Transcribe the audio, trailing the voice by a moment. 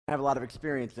have a lot of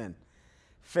experience in.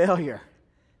 Failure.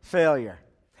 Failure.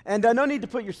 And no need to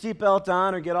put your seatbelt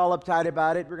on or get all uptight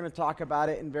about it. We're going to talk about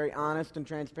it in very honest and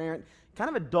transparent, kind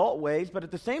of adult ways, but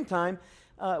at the same time,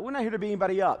 we're not here to beat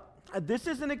anybody up. This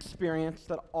is an experience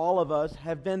that all of us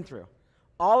have been through.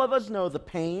 All of us know the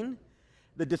pain,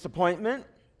 the disappointment,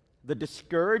 the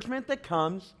discouragement that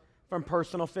comes from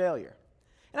personal failure.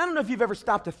 And I don't know if you've ever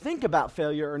stopped to think about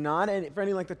failure or not, and for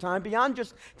any length of time, beyond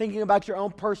just thinking about your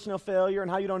own personal failure and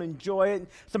how you don't enjoy it, and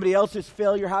somebody else's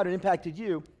failure, how it impacted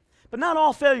you. But not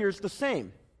all failure is the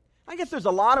same. I guess there's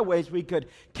a lot of ways we could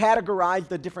categorize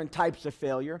the different types of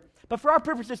failure. But for our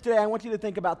purposes today, I want you to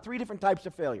think about 3 different types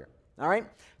of failure. All right?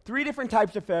 3 different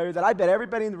types of failure that I bet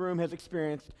everybody in the room has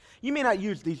experienced. You may not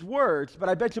use these words, but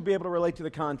I bet you'll be able to relate to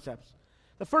the concepts.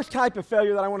 The first type of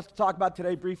failure that I want us to talk about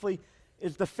today briefly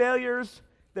is the failures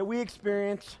that we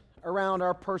experience around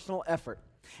our personal effort.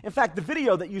 In fact, the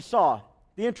video that you saw,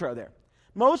 the intro there,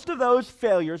 most of those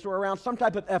failures were around some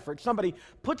type of effort. Somebody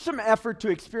put some effort to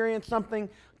experience something,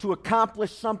 to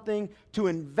accomplish something, to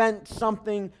invent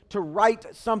something, to write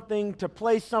something, to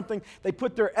play something. They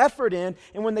put their effort in,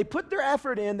 and when they put their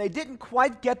effort in, they didn't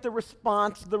quite get the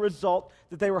response, the result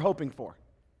that they were hoping for.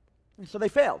 And so they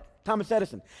failed. Thomas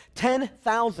Edison,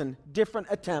 10,000 different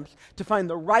attempts to find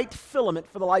the right filament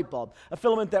for the light bulb, a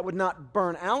filament that would not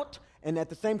burn out and at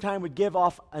the same time would give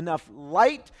off enough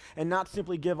light and not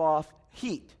simply give off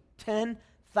heat.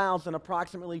 10,000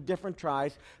 approximately different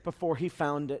tries before he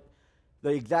found it, the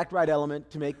exact right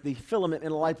element to make the filament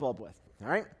in a light bulb with. All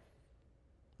right?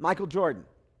 Michael Jordan,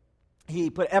 he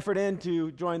put effort in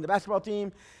to join the basketball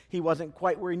team. He wasn't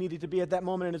quite where he needed to be at that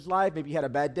moment in his life. Maybe he had a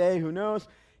bad day, who knows?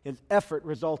 His effort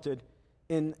resulted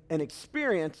in an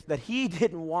experience that he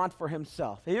didn't want for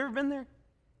himself. Have you ever been there?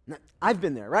 No, I've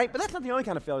been there, right? But that's not the only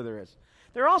kind of failure there is.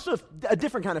 There are also a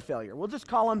different kind of failure. We'll just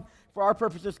call them, for our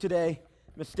purposes today,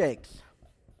 mistakes.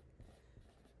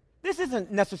 This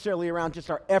isn't necessarily around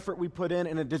just our effort we put in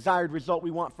and a desired result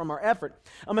we want from our effort.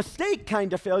 A mistake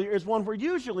kind of failure is one where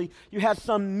usually you have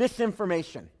some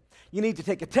misinformation. You need to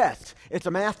take a test. It's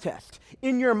a math test.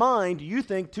 In your mind, you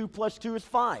think 2 + 2 is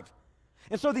 5.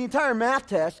 And so the entire math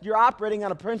test, you're operating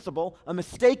on a principle, a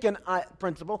mistaken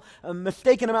principle, a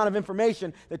mistaken amount of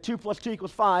information that 2 + 2 =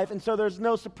 5. And so there's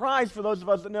no surprise for those of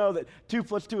us that know that 2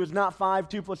 + 2 is not 5,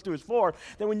 2 + 2 is 4,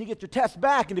 that when you get your test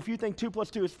back, and if you think 2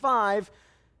 + 2 is 5,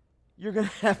 you're going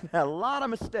to have a lot of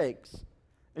mistakes.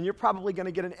 And you're probably going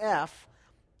to get an F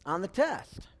on the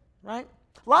test, right?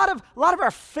 A lot of our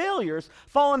failures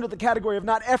fall into the category of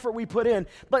not effort we put in,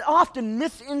 but often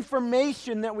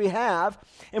misinformation that we have.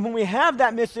 And when we have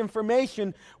that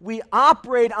misinformation, we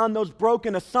operate on those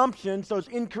broken assumptions, those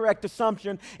incorrect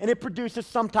assumptions, and it produces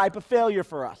some type of failure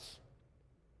for us.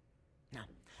 Now,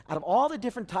 out of all the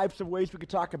different types of ways we could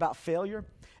talk about failure,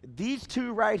 these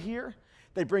 2 right here,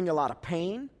 they bring a lot of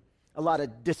pain, a lot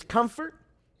of discomfort,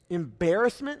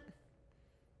 embarrassment,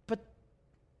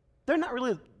 they're not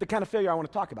really the kind of failure I want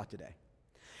to talk about today.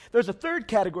 There's a third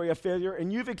category of failure,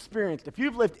 and you've experienced, if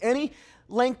you've lived any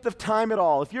length of time at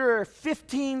all, if you're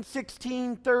 15,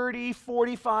 16, 30,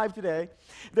 45 today,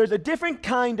 there's a different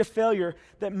kind of failure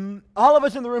that all of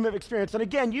us in the room have experienced. And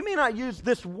again, you may not use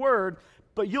this word,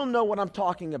 but you'll know what I'm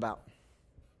talking about.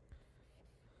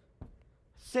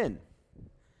 Sin.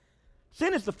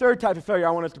 Sin is the third type of failure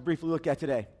I want us to briefly look at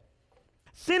today.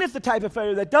 Sin is the type of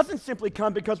failure that doesn't simply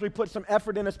come because we put some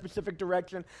effort in a specific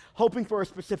direction, hoping for a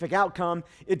specific outcome.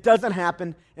 It doesn't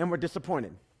happen, and we're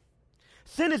disappointed.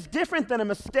 Sin is different than a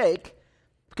mistake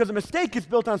because a mistake is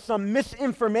built on some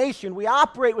misinformation. We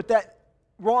operate with that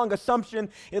wrong assumption.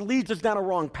 It leads us down a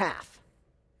wrong path.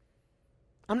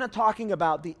 I'm not talking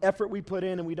about the effort we put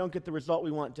in and we don't get the result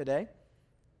we want today.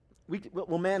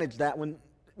 We'll manage that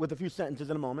with a few sentences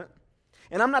in a moment.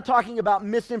 And I'm not talking about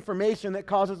misinformation that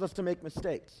causes us to make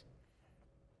mistakes.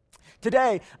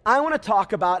 Today, I want to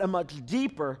talk about a much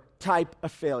deeper type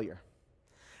of failure.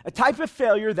 A type of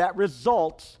failure that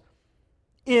results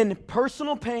in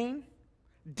personal pain,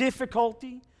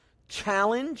 difficulty,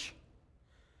 challenge,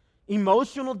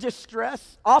 emotional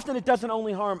distress. Often it doesn't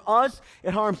only harm us,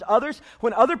 it harms others.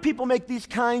 When other people make these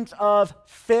kinds of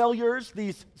failures,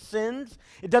 these sins,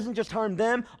 it doesn't just harm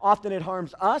them, often it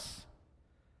harms us.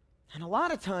 And a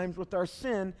lot of times with our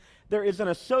sin, there is an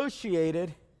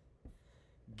associated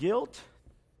guilt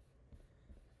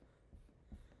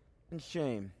and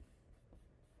shame.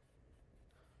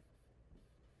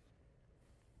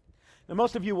 Now,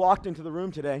 most of you walked into the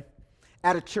room today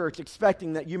at a church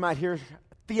expecting that you might hear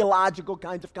theological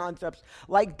kinds of concepts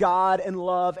like God and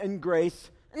love and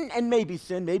grace and maybe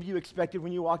sin. Maybe you expected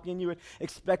when you walked in, you would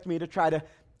expect me to try to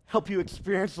help you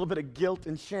experience a little bit of guilt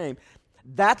and shame.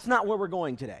 That's not where we're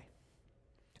going today.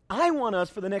 I want us,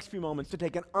 for the next few moments, to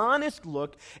take an honest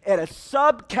look at a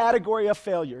subcategory of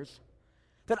failures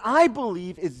that I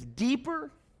believe is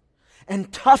deeper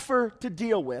and tougher to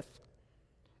deal with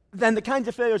than the kinds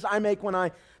of failures I make when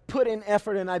I put in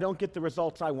effort and I don't get the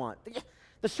results I want.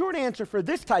 The short answer for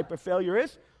this type of failure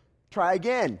is try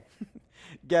again.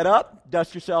 Get up,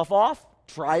 dust yourself off,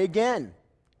 try again.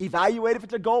 Evaluate if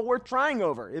it's a goal worth trying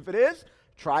over. If it is,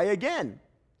 try again.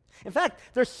 In fact,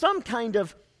 there's some kind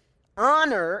of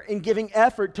honor in giving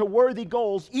effort to worthy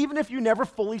goals, even if you never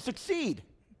fully succeed.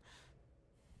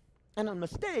 And on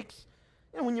mistakes,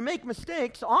 when you make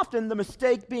mistakes, often the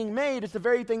mistake being made is the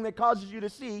very thing that causes you to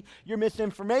see your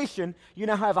misinformation. You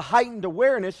now have a heightened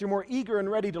awareness. You're more eager and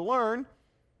ready to learn.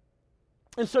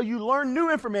 And so you learn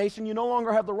new information. You no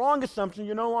longer have the wrong assumption.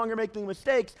 You're no longer making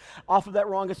mistakes off of that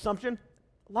wrong assumption.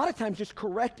 A lot of times, just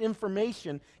correct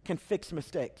information can fix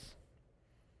mistakes.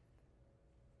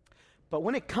 But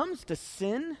when it comes to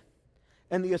sin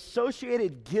and the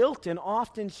associated guilt and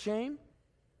often shame,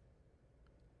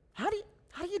 how do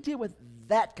you deal with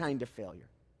that kind of failure?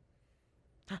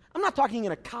 I'm not talking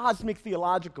in a cosmic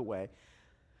theological way.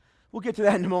 We'll get to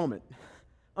that in a moment.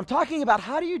 I'm talking about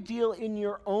how do you deal in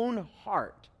your own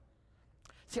heart.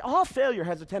 See, all failure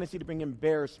has a tendency to bring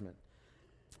embarrassment,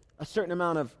 a certain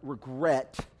amount of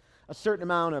regret, a certain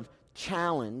amount of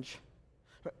challenge.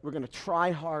 We're going to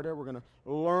try harder. We're going to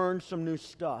learn some new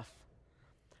stuff.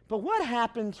 But what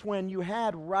happens when you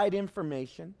had right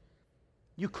information?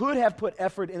 You could have put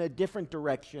effort in a different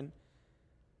direction,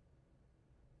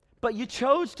 but you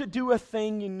chose to do a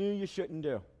thing you knew you shouldn't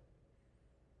do.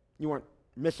 You weren't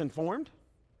misinformed.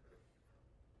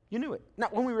 You knew it. Now,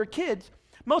 when we were kids,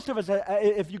 most of us,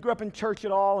 if you grew up in church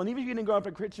at all, and even if you didn't grow up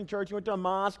in a Christian church, you went to a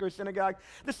mosque or a synagogue,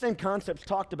 the same concept's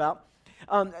talked about.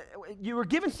 You were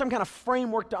given some kind of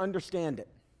framework to understand it.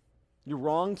 You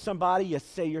wronged somebody, you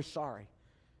say you're sorry.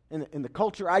 In the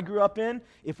culture I grew up in,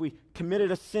 if we committed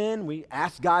a sin, we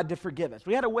asked God to forgive us.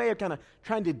 We had a way of kind of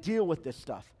trying to deal with this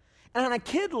stuff. And on a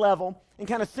kid level, in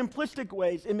kind of simplistic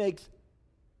ways, it makes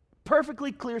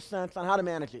perfectly clear sense on how to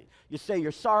manage it. You say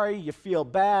you're sorry, you feel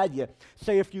bad, you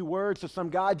say a few words to some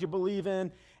God you believe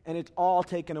in, and it's all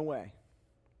taken away.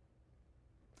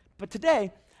 But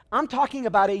today, I'm talking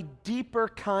about a deeper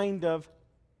kind of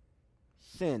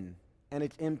sin and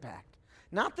its impact.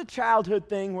 Not the childhood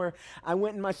thing where I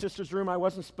went in my sister's room I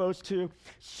wasn't supposed to.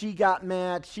 She got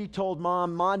mad. She told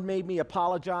Mom. Mom made me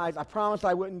apologize. I promised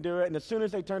I wouldn't do it. And as soon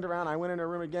as they turned around, I went in her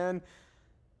room again.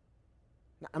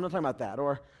 I'm not talking about that.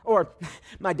 Or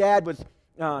my dad was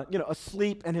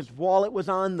asleep and his wallet was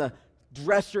on the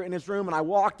dresser in his room. And I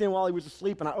walked in while he was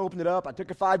asleep and I opened it up. I took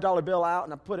a $5 bill out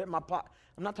and I put it in my pocket.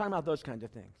 I'm not talking about those kinds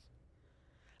of things.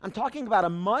 I'm talking about a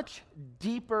much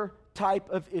deeper type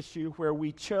of issue where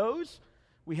we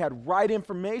had right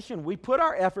information, we put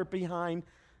our effort behind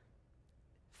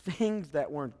things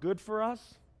that weren't good for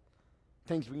us,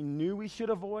 things we knew we should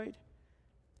avoid,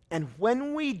 and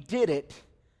when we did it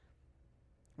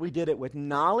with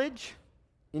knowledge,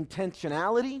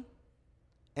 intentionality,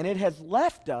 and it has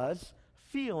left us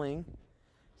feeling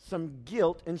some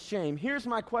guilt and shame. Here's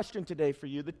my question today for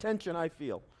you, the tension I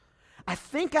feel. I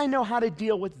think I know how to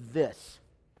deal with this.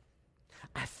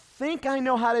 I think I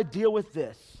know how to deal with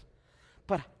this.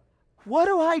 But what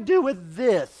do I do with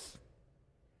this?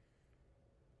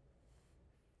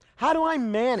 How do I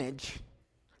manage?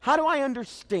 How do I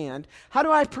understand? How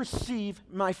do I perceive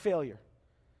my failure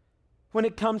when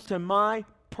it comes to my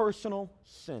personal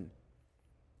sin?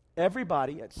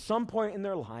 Everybody at some point in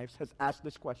their lives has asked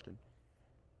this question.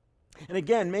 And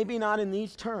again, maybe not in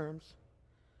these terms,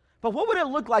 but what would it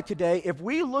look like today if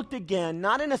we looked again,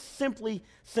 not in a simply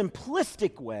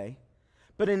simplistic way,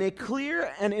 but in a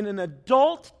clear and in an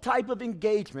adult type of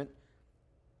engagement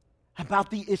about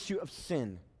the issue of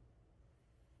sin?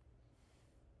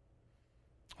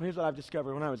 Well, here's what I've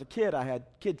discovered. When I was a kid, I had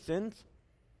kid sins.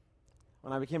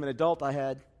 When I became an adult, I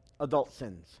had adult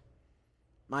sins.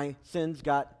 My sins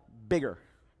got bigger.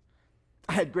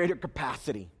 I had greater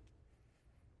capacity.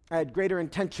 I had greater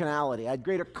intentionality. I had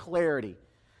greater clarity.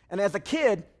 And as a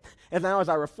kid, as now as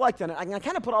I reflect on it, I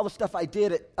kind of put all the stuff I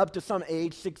did up to some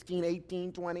age, 16,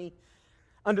 18, 20,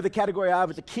 under the category I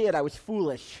was a kid, I was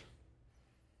foolish.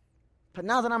 But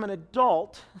now that I'm an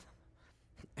adult,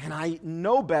 and I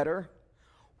know better,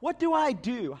 what do I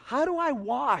do? How do I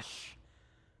wash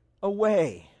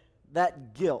away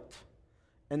that guilt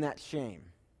and that shame?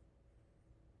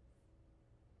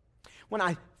 When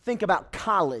I think about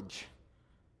college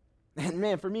And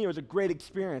man, for me, it was a great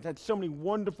experience. I had so many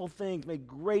wonderful things, made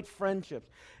great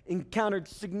friendships, encountered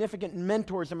significant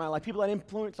mentors in my life, people that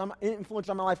influence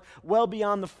on my life well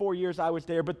beyond the 4 years I was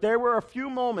there. But there were a few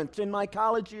moments in my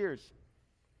college years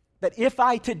that if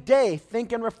I today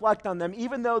think and reflect on them,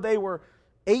 even though they were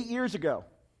 8 years ago,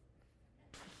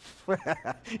 you're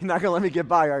not going to let me get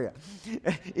by, are you?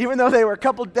 Even though they were a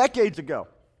couple decades ago,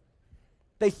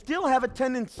 they still have a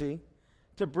tendency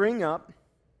to bring up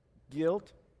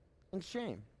guilt and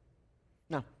shame.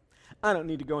 Now, I don't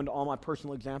need to go into all my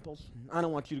personal examples. I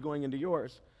don't want you to going into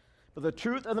yours. But the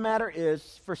truth of the matter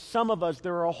is, for some of us,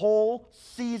 there are whole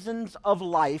seasons of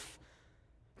life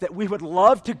that we would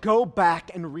love to go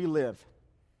back and relive.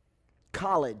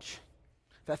 College,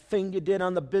 that thing you did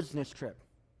on the business trip,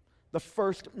 the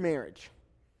first marriage,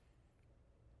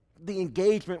 the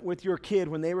engagement with your kid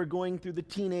when they were going through the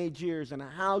teenage years and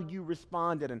how you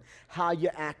responded and how you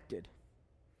acted.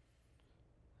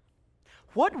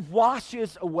 What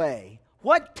washes away,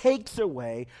 what takes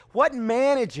away, what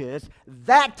manages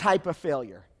that type of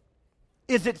failure?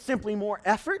 Is it simply more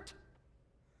effort?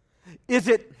 Is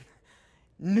it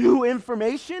new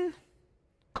information?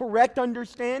 Correct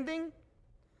understanding?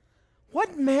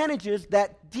 What manages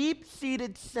that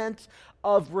deep-seated sense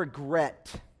of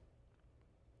regret?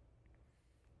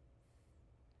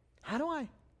 How do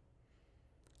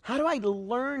I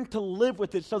learn to live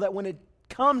with it so that when it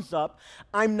comes up,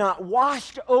 I'm not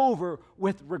washed over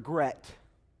with regret?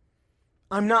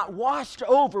 I'm not washed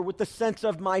over with the sense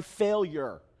of my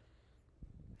failure.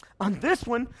 On this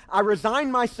one, I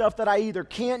resign myself that I either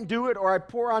can't do it or I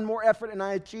pour on more effort and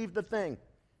I achieve the thing.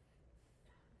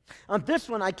 On this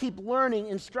one, I keep learning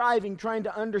and striving, trying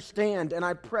to understand, and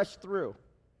I press through.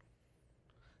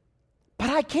 But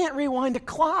I can't rewind a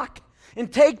clock and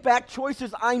take back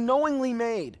choices I knowingly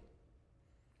made.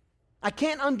 I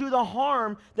can't undo the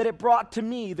harm that it brought to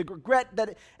me, the regret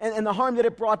and the harm that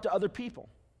it brought to other people.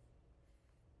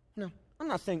 No, I'm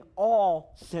not saying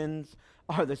all sins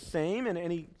are the same in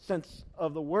any sense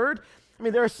of the word. I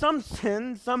mean, there are some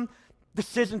sins, some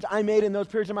decisions I made in those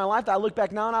periods of my life that I look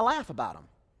back now and I laugh about them.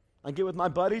 I get with my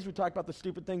buddies, we talk about the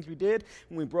stupid things we did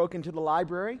when we broke into the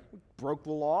library, we broke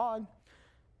the law.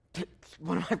 It's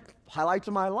one of my highlights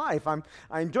of my life.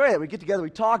 I enjoy it. We get together, we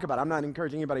talk about it. I'm not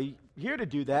encouraging anybody here to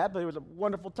do that, but it was a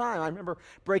wonderful time. I remember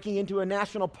breaking into a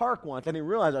national park once. I didn't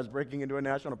realize I was breaking into a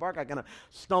national park. I kind of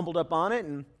stumbled up on it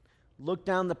and looked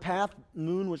down the path.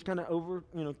 Moon was kind of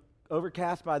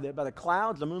overcast by the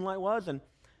clouds, the moonlight was, and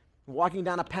walking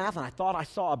down a path, and I thought I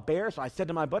saw a bear, so I said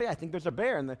to my buddy, I think there's a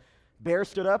bear, and the bear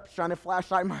stood up, trying to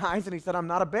flashlight my eyes, and he said, I'm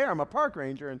not a bear, I'm a park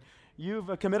ranger, and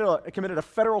you've committed a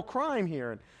federal crime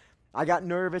here. And I got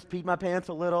nervous, peed my pants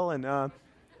a little, and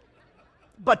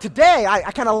but today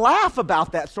I kind of laugh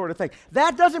about that sort of thing.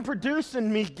 That doesn't produce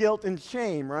in me guilt and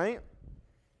shame, right?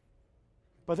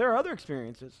 But there are other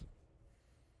experiences.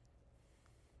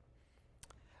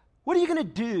 What are you going to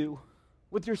do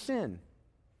with your sin,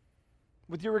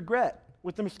 with your regret,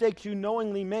 with the mistakes you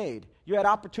knowingly made? You had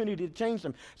opportunity to change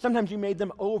them. Sometimes you made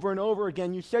them over and over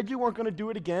again. You said you weren't going to do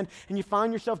it again, and you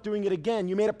find yourself doing it again.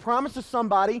 You made a promise to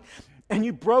somebody, and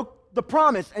you broke the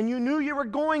promise, and you knew you were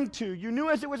going to. You knew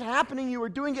as it was happening you were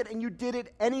doing it, and you did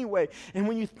it anyway. And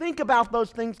when you think about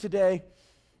those things today,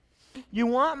 you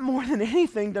want more than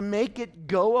anything to make it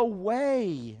go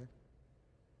away.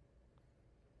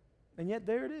 And yet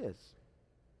there it is.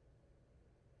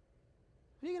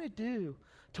 What are you going to do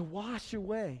to wash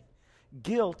away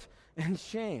guilt and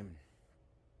shame?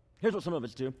 Here's what some of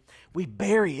us do. We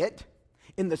bury it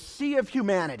in the sea of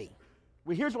humanity.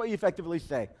 Here's what you effectively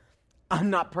say. I'm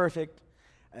not perfect.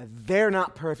 They're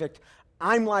not perfect.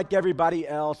 I'm like everybody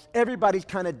else. Everybody's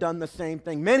kind of done the same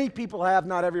thing. Many people have,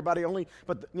 not everybody only,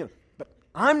 but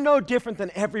I'm no different than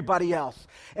everybody else.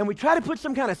 And we try to put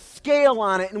some kind of scale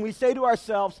on it, and we say to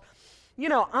ourselves,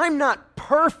 I'm not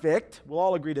perfect. We'll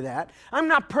all agree to that. I'm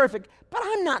not perfect, but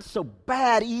I'm not so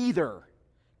bad either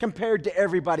compared to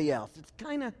everybody else. It's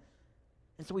kind of,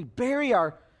 and so we bury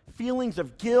our feelings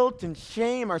of guilt and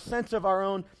shame, our sense of our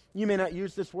own, you may not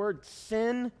use this word,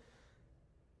 sin,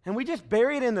 and we just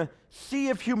bury it in the sea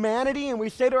of humanity, and we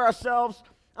say to ourselves,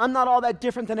 I'm not all that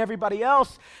different than everybody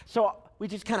else, so we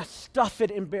just kind of stuff it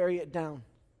and bury it down.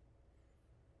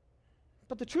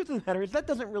 But the truth of the matter is that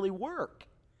doesn't really work.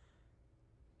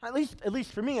 At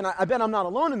least for me, and I bet I'm not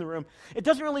alone in the room, it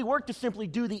doesn't really work to simply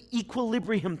do the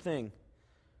equilibrium thing.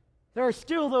 There are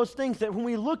still those things that when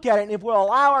we look at it, and if we'll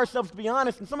allow ourselves to be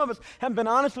honest, and some of us haven't been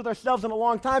honest with ourselves in a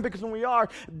long time because when we are,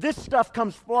 this stuff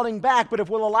comes flooding back. But if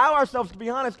we'll allow ourselves to be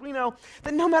honest, we know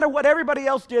that no matter what everybody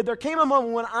else did, there came a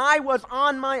moment when I was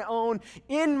on my own,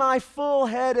 in my full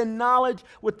head and knowledge,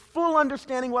 with full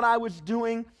understanding what I was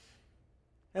doing,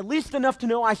 at least enough to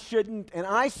know I shouldn't, and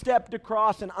I stepped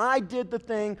across and I did the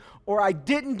thing, or I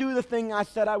didn't do the thing I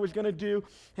said I was going to do,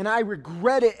 and I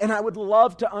regret it, and I would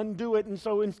love to undo it. And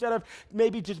so instead of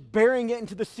maybe just burying it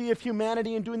into the sea of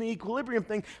humanity and doing the equilibrium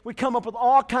thing, we come up with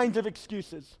all kinds of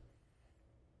excuses.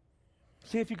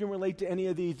 See if you can relate to any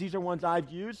of these. These are ones I've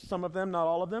used, some of them, not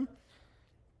all of them.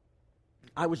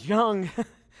 I was young.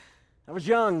 I was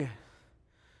young.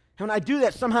 And when I do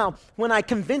that, somehow, when I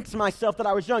convince myself that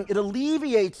I was young, it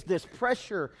alleviates this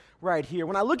pressure right here.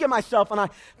 When I look at myself and I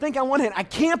think on one hand, I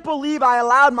can't believe I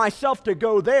allowed myself to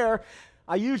go there,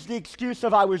 I use the excuse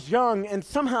of I was young, and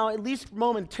somehow, at least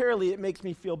momentarily, it makes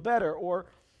me feel better. Or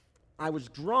I was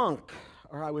drunk,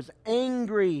 or I was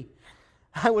angry,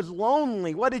 I was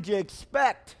lonely. What did you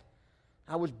expect?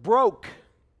 I was broke.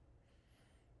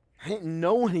 I didn't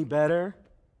know any better.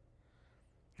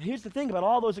 Here's the thing about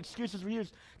all those excuses we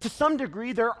use. To some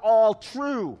degree, they're all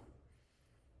true.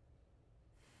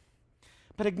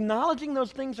 But acknowledging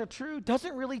those things are true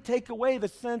doesn't really take away the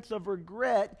sense of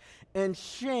regret and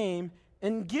shame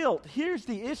and guilt. Here's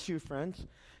the issue, friends.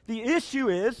 The issue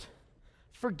is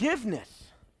forgiveness.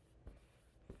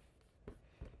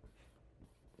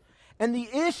 And the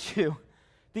issue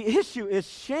is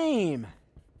shame.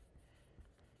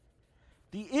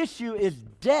 The issue is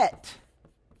debt.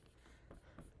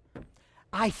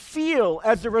 I feel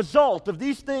as a result of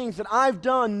these things that I've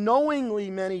done knowingly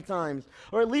many times,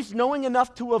 or at least knowing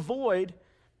enough to avoid,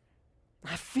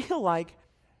 I feel like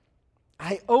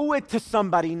I owe it to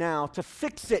somebody now to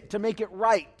fix it, to make it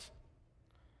right.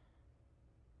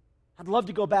 I'd love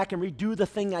to go back and redo the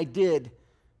thing I did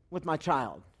with my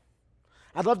child.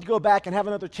 I'd love to go back and have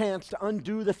another chance to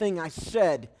undo the thing I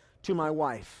said to my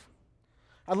wife.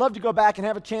 I'd love to go back and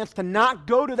have a chance to not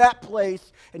go to that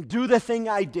place and do the thing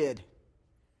I did.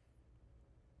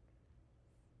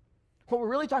 What we're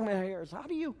really talking about here is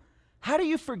how do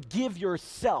you forgive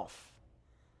yourself?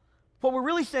 What we're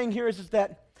really saying here is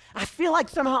that I feel like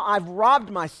somehow I've robbed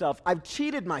myself. I've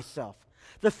cheated myself.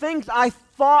 The things I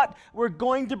thought were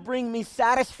going to bring me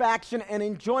satisfaction and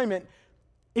enjoyment,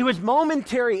 it was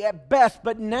momentary at best,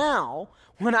 but now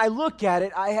when I look at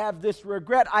it, I have this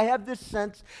regret. I have this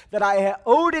sense that I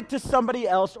owed it to somebody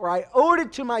else, or I owed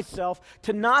it to myself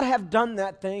to not have done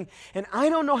that thing, and I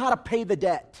don't know how to pay the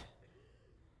debt.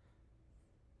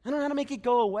 I don't know how to make it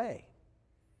go away.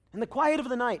 In the quiet of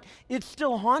the night, it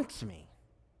still haunts me.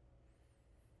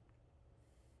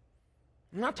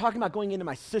 I'm not talking about going into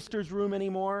my sister's room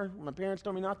anymore. My parents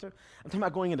told me not to. I'm talking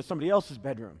about going into somebody else's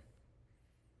bedroom.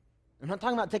 I'm not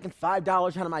talking about taking $5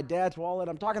 out of my dad's wallet.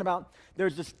 I'm talking about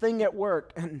there's this thing at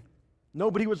work, and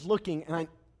nobody was looking, and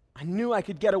I knew I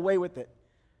could get away with it.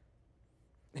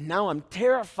 And now I'm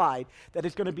terrified that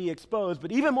it's going to be exposed.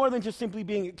 But even more than just simply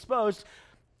being exposed,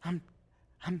 I'm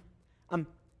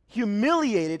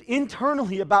humiliated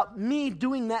internally about me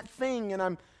doing that thing,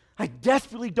 and I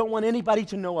desperately don't want anybody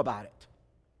to know about it.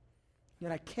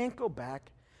 Yet I can't go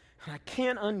back, and I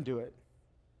can't undo it.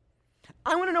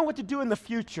 I want to know what to do in the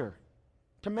future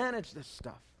to manage this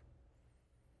stuff.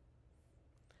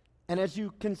 And as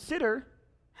you consider,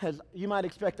 as you might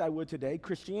expect I would today,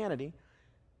 Christianity,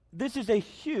 this is a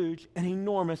huge and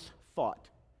enormous thought.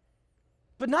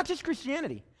 But not just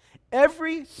Christianity.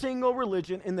 Every single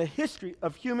religion in the history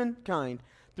of humankind,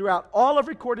 throughout all of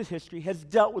recorded history, has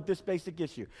dealt with this basic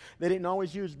issue. They didn't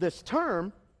always use this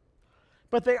term,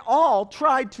 but they all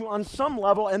tried to, on some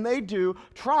level, and they do,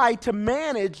 try to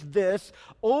manage this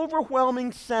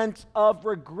overwhelming sense of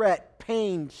regret,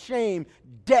 pain, shame,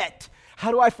 debt.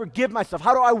 How do I forgive myself?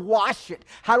 How do I wash it?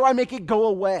 How do I make it go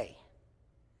away?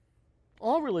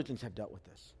 All religions have dealt with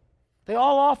this. They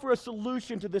all offer a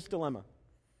solution to this dilemma.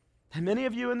 And many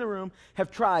of you in the room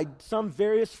have tried some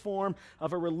various form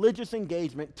of a religious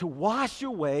engagement to wash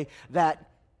away that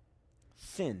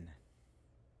sin.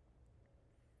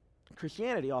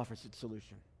 Christianity offers its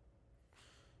solution.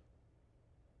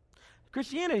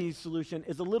 Christianity's solution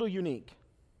is a little unique.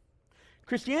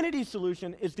 Christianity's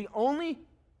solution is the only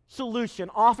solution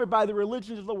offered by the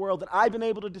religions of the world that I've been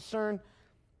able to discern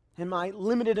in my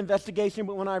limited investigation,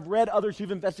 but when I've read others who've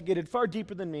investigated far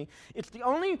deeper than me, it's the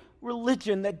only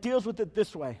religion that deals with it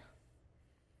this way.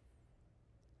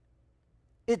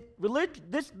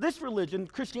 This religion,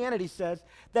 Christianity, says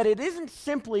that it isn't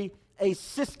simply a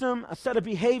system, a set of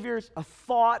behaviors, a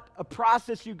thought, a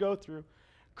process you go through.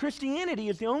 Christianity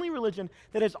is the only religion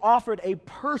that has offered a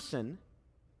person,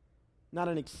 not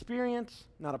an experience,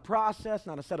 not a process,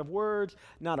 not a set of words,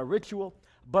 not a ritual,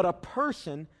 but a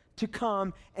person to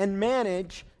come and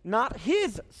manage not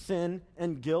his sin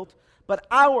and guilt, but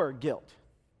our guilt.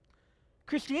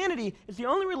 Christianity is the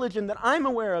only religion that I'm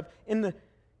aware of in the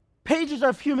pages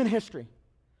of human history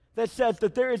that says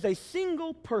that there is a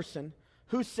single person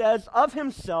who says of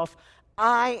himself,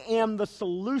 I am the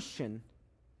solution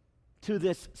to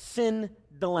this sin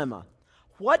dilemma.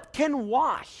 What can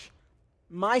wash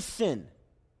my sin?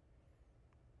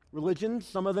 Religions,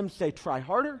 some of them say try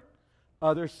harder.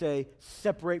 Others say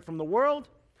separate from the world.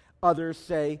 Others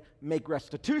say make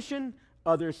restitution.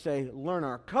 Others say learn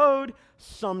our code.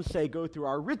 Some say go through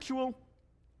our ritual.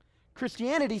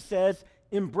 Christianity says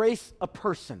embrace a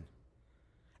person.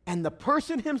 And the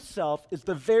person himself is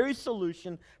the very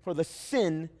solution for the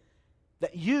sin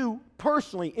that you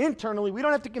personally, internally, we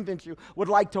don't have to convince you, would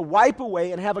like to wipe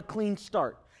away and have a clean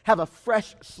start, have a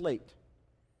fresh slate.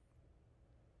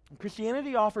 And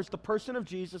Christianity offers the person of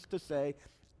Jesus to say,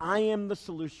 I am the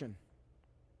solution.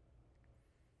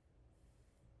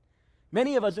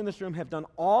 Many of us in this room have done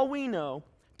all we know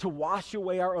to wash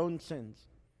away our own sins.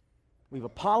 We've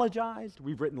apologized,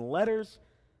 we've written letters,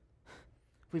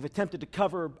 we've attempted to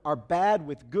cover our bad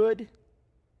with good.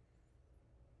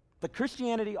 But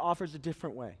Christianity offers a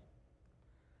different way.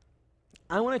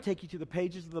 I want to take you to the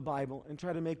pages of the Bible and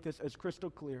try to make this as crystal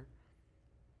clear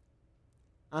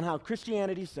on how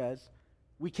Christianity says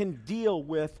we can deal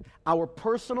with our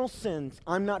personal sins.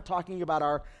 I'm not talking about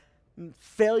our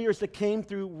failures that came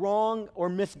through wrong or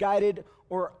misguided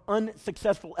or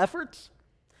unsuccessful efforts.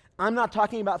 I'm not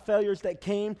talking about failures that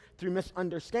came through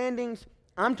misunderstandings.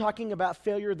 I'm talking about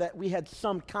failure that we had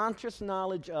some conscious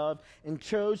knowledge of and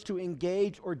chose to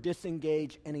engage or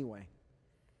disengage anyway.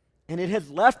 And it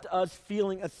has left us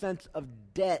feeling a sense of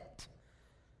debt.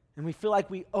 And we feel like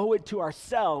we owe it to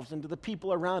ourselves and to the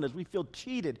people around us. We feel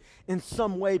cheated in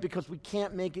some way because we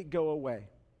can't make it go away.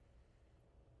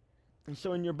 And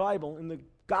so in your Bible, in the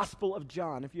Gospel of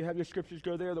John, if you have your scriptures,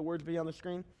 go there, the words will be on the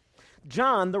screen.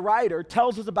 John, the writer,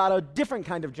 tells us about a different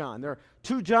kind of John. There are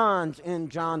two Johns in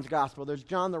John's Gospel. There's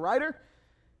John the writer,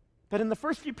 but in the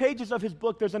first few pages of his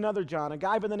book, there's another John, a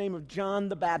guy by the name of John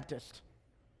the Baptist.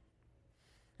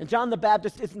 And John the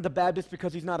Baptist isn't the Baptist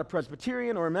because he's not a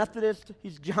Presbyterian or a Methodist.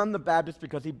 He's John the Baptist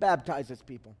because he baptizes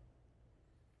people.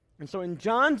 And so in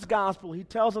John's Gospel, he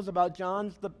tells us about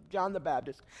John the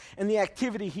Baptist and the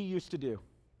activity he used to do.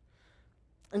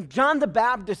 In John the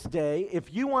Baptist's day,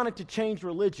 if you wanted to change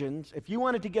religions, if you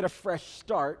wanted to get a fresh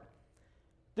start,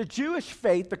 the Jewish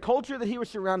faith, the culture that he was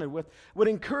surrounded with, would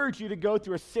encourage you to go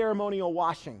through a ceremonial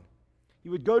washing.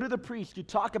 You would go to the priest, you'd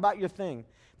talk about your thing.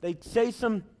 They'd say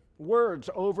some words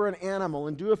over an animal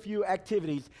and do a few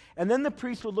activities, and then the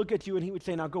priest would look at you and he would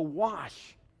say, now go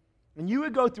wash. And you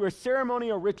would go through a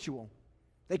ceremonial ritual.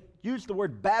 They used the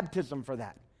word baptism for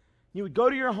that. You would go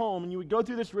to your home and you would go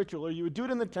through this ritual, or you would do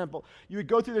it in the temple. You would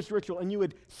go through this ritual and you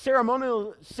would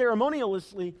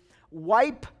ceremoniously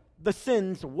wipe the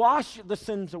sins, wash the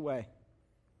sins away.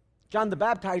 John the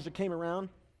Baptizer came around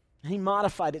and he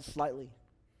modified it slightly.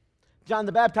 John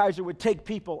the Baptizer would take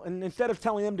people, and instead of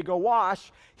telling them to go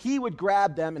wash, he would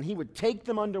grab them and he would take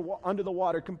them under the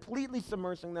water, completely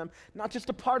submersing them, not just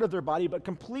a part of their body, but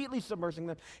completely submersing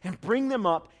them, and bring them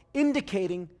up,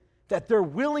 indicating that their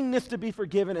willingness to be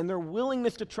forgiven and their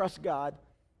willingness to trust God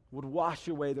would wash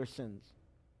away their sins.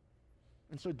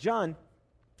 And so John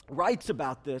writes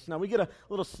about this. Now we get a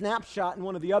little snapshot in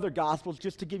one of the other Gospels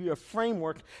just to give you a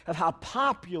framework of how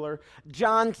popular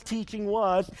John's teaching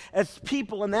was as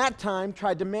people in that time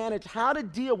tried to manage how to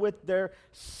deal with their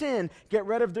sin, get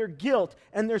rid of their guilt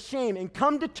and their shame, and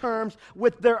come to terms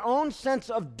with their own sense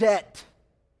of debt.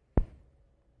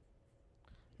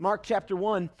 Mark chapter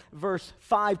 1, verse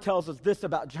 5 tells us this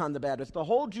about John the Baptist. The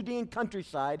whole Judean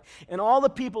countryside and all the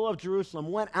people of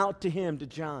Jerusalem went out to him, to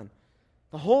John.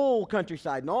 The whole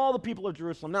countryside and all the people of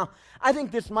Jerusalem. Now, I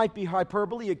think this might be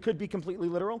hyperbole. It could be completely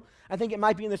literal. I think it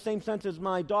might be in the same sense as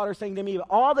my daughter saying to me,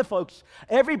 all the folks,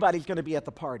 everybody's going to be at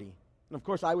the party. And of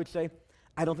course, I would say,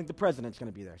 I don't think the president's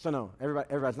going to be there. So no,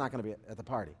 everybody's not going to be at the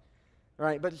party. All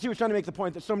right, but she was trying to make the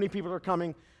point that so many people are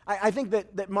coming. I think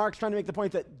that Mark's trying to make the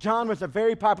point that John was a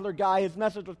very popular guy. His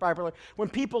message was popular. When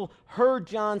people heard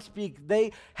John speak,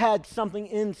 they had something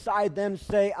inside them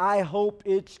say, I hope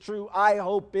it's true. I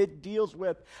hope it deals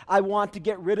with. I want to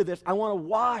get rid of this. I want to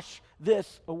wash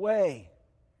this away.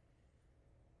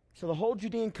 So the whole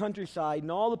Judean countryside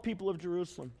and all the people of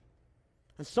Jerusalem,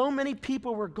 and so many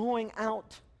people were going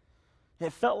out.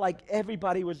 It felt like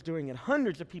everybody was doing it.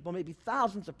 Hundreds of people, maybe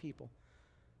thousands of people.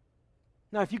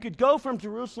 Now, if you could go from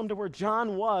Jerusalem to where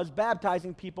John was,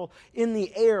 baptizing people in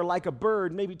the air like a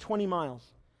bird, maybe 20 miles.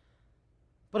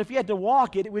 But if you had to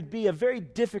walk it, it would be a very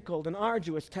difficult and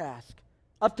arduous task.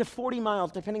 Up to 40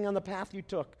 miles, depending on the path you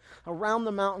took, around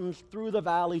the mountains, through the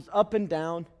valleys, up and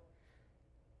down.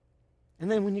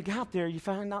 And then when you got there, you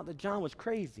found out that John was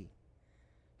crazy.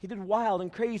 He did wild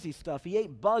and crazy stuff. He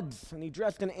ate bugs, and he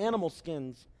dressed in animal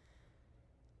skins.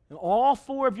 And all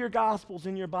 4 of your Gospels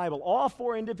in your Bible, all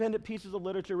 4 independent pieces of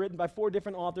literature written by 4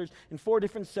 different authors in 4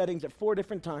 different settings at 4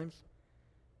 different times.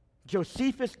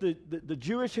 Josephus, the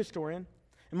Jewish historian,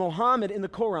 and Muhammad in the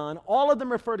Quran, all of them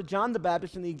refer to John the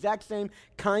Baptist in the exact same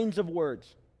kinds of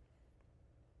words.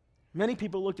 Many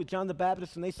people looked at John the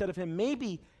Baptist and they said of him,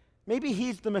 maybe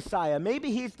he's the Messiah,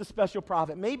 maybe he's the special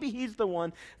prophet, maybe he's the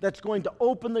one that's going to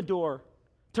open the door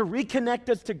to reconnect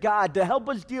us to God, to help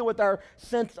us deal with our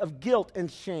sense of guilt and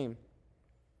shame.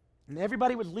 And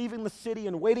everybody was leaving the city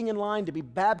and waiting in line to be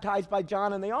baptized by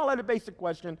John, and they all had a basic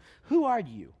question: who are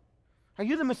you? Are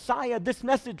you the Messiah? This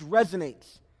message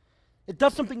resonates. It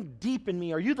does something deep in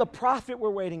me. Are you the prophet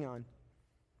we're waiting on?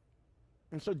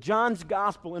 And so John's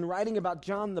gospel, in writing about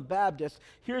John the Baptist,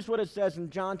 here's what it says in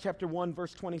John chapter 1,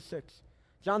 verse 26.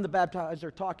 John the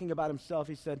baptizer talking about himself,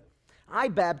 he said, I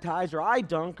baptize, or I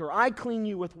dunk, or I clean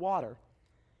you with water.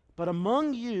 But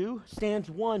among you stands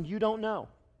one you don't know.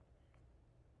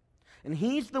 And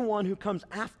he's the one who comes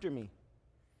after me,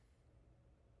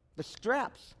 the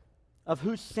straps of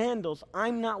whose sandals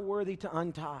I'm not worthy to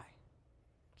untie.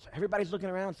 So everybody's looking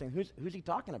around saying, who's he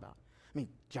talking about? I mean,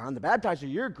 John the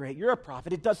Baptizer, you're great, you're a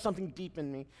prophet, it does something deep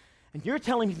in me. And you're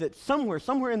telling me that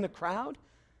somewhere in the crowd,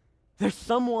 there's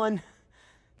someone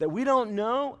that we don't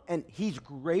know, and he's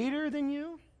greater than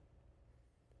you?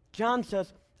 John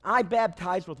says, I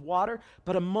baptize with water,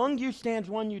 but among you stands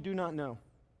one you do not know.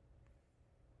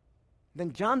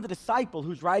 Then John the disciple,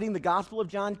 who's writing the Gospel of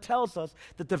John, tells us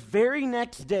that the very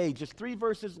next day, just 3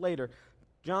 verses later,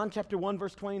 John chapter 1,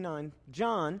 verse 29,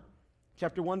 John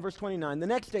chapter 1, verse 29, the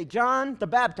next day, John the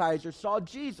baptizer saw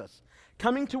Jesus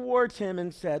coming towards him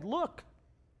and said, look,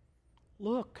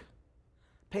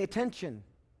 pay attention.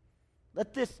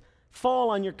 Let this fall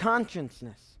on your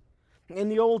consciousness. In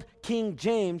the old King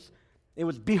James, it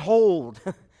was, behold.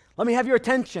 Let me have your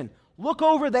attention. Look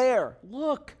over there.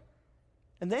 Look.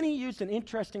 And then he used an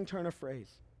interesting turn of phrase.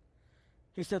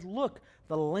 He said, look,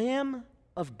 the Lamb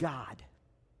of God.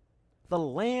 The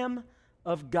Lamb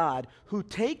of God who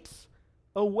takes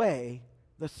away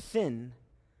the sin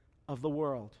of the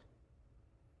world.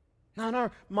 Now, in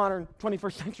our modern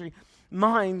 21st century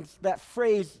minds, that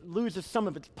phrase loses some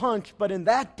of its punch, but in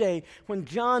that day, when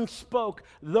John spoke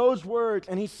those words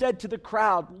and he said to the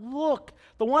crowd, look,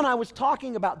 the one I was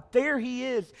talking about, there he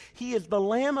is. He is the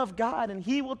Lamb of God, and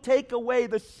he will take away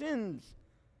the sins.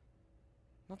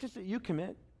 Not just that you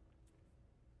commit,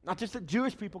 not just that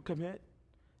Jewish people commit,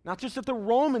 not just that the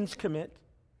Romans commit,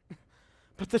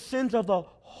 but the sins of the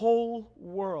whole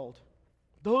world.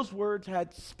 Those words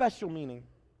had special meaning.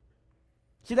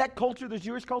 See, that culture, the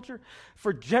Jewish culture,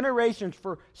 for generations,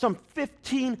 for some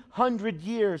 1,500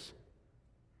 years,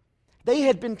 they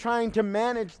had been trying to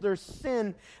manage their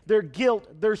sin, their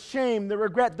guilt, their shame, their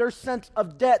regret, their sense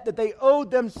of debt, that they owed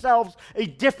themselves a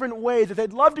different way, that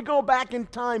they'd love to go back in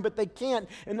time, but they can't,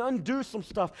 and undo some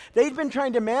stuff. They'd been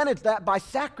trying to manage that by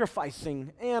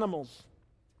sacrificing animals.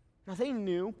 Now, they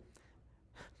knew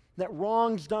that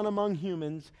wrongs done among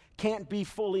humans can't be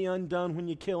fully undone when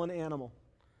you kill an animal.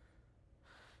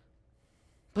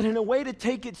 But in a way to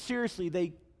take it seriously,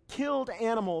 they killed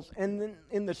animals, and then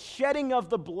in the shedding of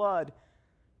the blood,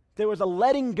 there was a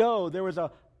letting go, there was a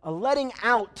letting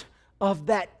out of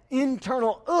that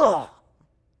internal ugh.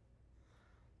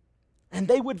 And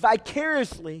they would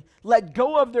vicariously let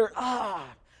go of their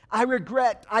I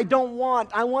regret, I don't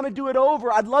want, I want to do it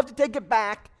over, I'd love to take it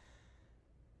back.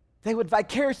 They would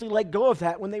vicariously let go of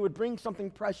that when they would bring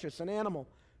something precious, an animal,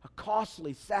 a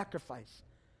costly sacrifice,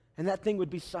 and that thing would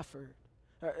be sacrificed,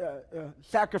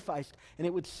 and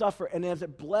it would suffer, and as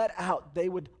it bled out, they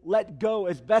would let go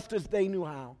as best as they knew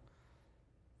how.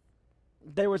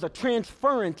 There was a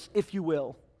transference, if you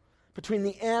will, between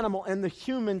the animal and the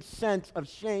human sense of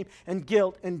shame and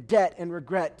guilt and debt and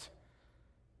regret.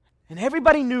 And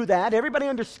everybody knew that. Everybody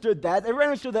understood that. Everybody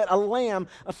understood that a lamb,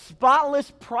 a spotless,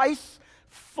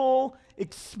 price-full,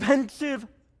 expensive,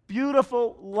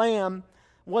 beautiful lamb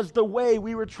was the way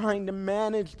we were trying to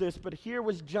manage this. But here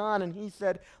was John, and he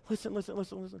said,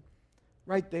 listen.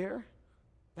 Right there,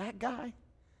 that guy,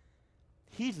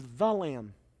 he's the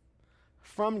Lamb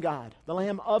from God, the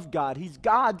Lamb of God. He's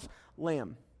God's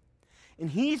Lamb. And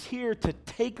he's here to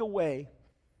take away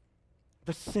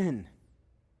the sin.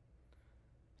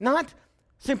 Not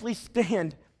simply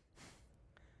stand,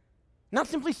 not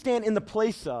simply stand in the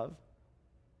place of,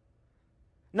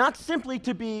 not simply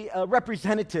to be a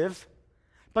representative,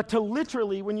 but to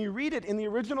literally, when you read it in the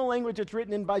original language it's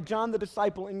written in by John the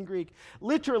disciple in Greek,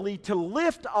 literally to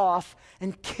lift off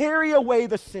and carry away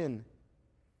the sin.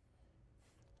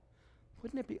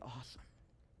 Wouldn't it be awesome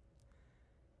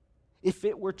if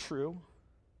it were true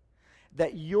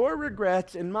that your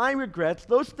regrets and my regrets,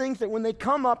 those things that when they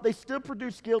come up, they still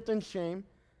produce guilt and shame.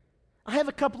 I have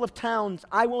a couple of towns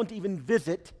I won't even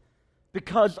visit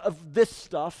because of this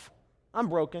stuff. I'm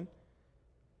broken.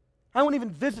 I won't even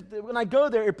visit. When I go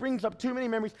there, it brings up too many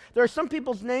memories. There are some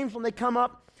people's names when they come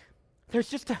up, there's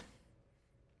just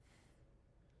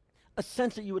a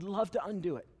sense that you would love to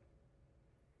undo it.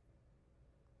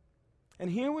 And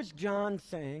here was John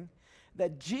saying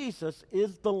that Jesus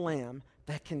is the Lamb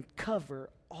that can cover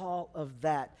all of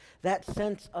that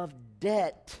sense of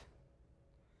debt,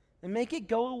 and make it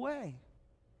go away.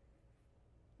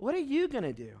 What are you going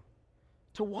to do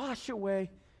to wash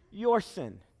away your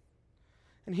sin?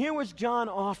 And here was John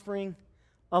offering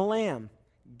a lamb,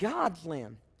 God's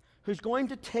lamb, who's going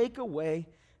to take away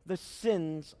the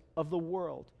sins of the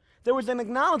world. There was an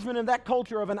acknowledgement in that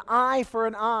culture of an eye for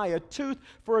an eye, a tooth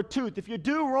for a tooth. If you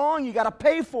do wrong, you got to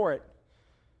pay for it.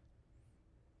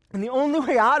 And the only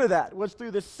way out of that was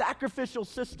through this sacrificial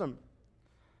system.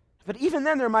 But even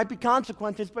then, there might be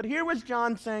consequences. But here was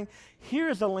John saying, here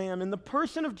is a lamb in the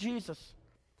person of Jesus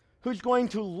who's going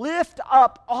to lift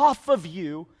up off of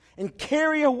you and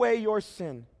carry away your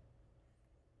sin.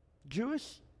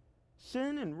 Jewish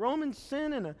sin and Roman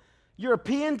sin and a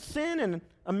European sin and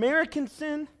American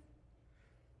sin.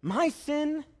 My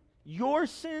sin, your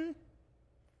sin.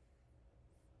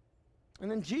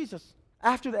 And then Jesus,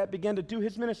 after that, began to do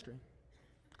his ministry.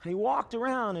 And he walked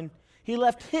around and he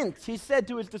left hints. He said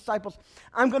to his disciples,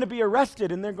 I'm going to be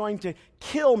arrested and they're going to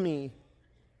kill me.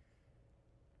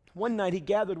 One night he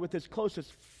gathered with his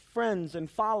closest friends and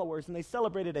followers and they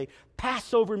celebrated a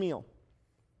Passover meal.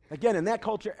 Again, in that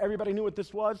culture, everybody knew what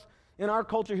this was. In our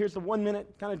culture, here's the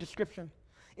 1-minute kind of description.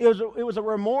 It was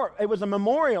a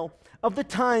memorial of the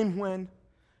time when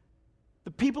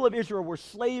the people of Israel were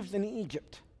slaves in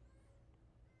Egypt.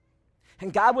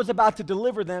 And God was about to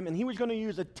deliver them, and he was going to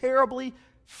use a terribly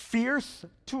fierce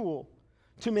tool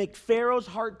to make Pharaoh's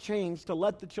heart change to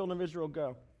let the children of Israel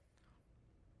go.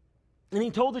 And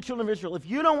he told the children of Israel, if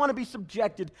you don't want to be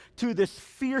subjected to this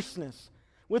fierceness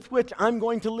with which I'm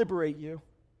going to liberate you,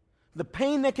 the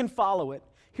pain that can follow it,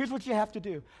 here's what you have to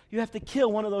do. You have to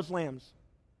kill one of those lambs.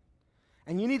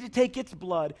 And you need to take its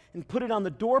blood and put it on the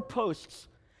doorposts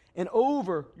and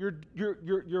over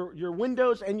your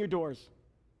windows and your doors.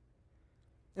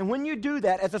 And when you do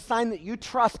that, as a sign that you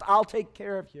trust, I'll take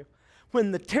care of you.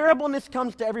 When the terribleness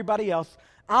comes to everybody else,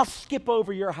 I'll skip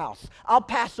over your house. I'll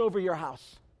pass over your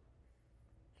house.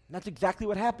 And that's exactly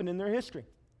what happened in their history.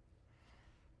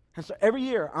 And so every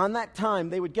year, on that time,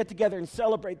 they would get together and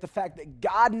celebrate the fact that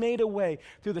God made a way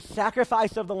through the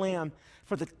sacrifice of the lamb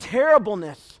for the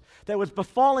terribleness that was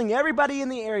befalling everybody in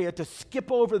the area to skip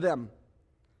over them.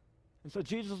 And so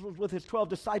Jesus was with his 12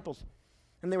 disciples,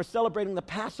 and they were celebrating the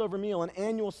Passover meal, an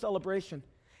annual celebration.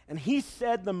 And he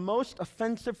said the most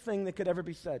offensive thing that could ever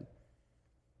be said.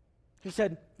 He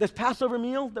said, this Passover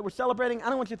meal that we're celebrating, I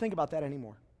don't want you to think about that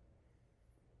anymore.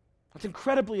 That's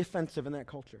incredibly offensive in that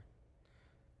culture.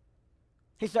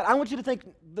 He said, I want you to think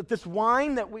that this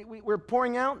wine that we're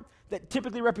pouring out, that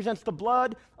typically represents the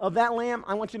blood of that lamb,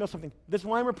 I want you to know something. This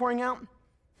wine we're pouring out,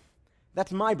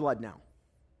 that's my blood now.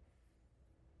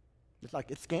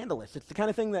 It's scandalous. It's the kind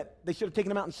of thing that they should have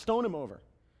taken him out and stoned him over.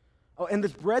 Oh, and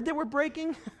this bread that we're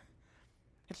breaking,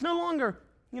 it's no longer,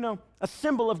 a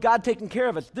symbol of God taking care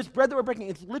of us. This bread that we're breaking,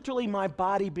 it's literally my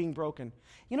body being broken.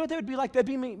 You know what that would be like? That'd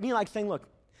be me like saying, look,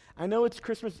 I know it's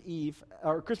Christmas Eve,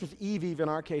 or Christmas Eve in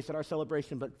our case at our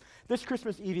celebration, but this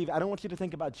Christmas Eve, I don't want you to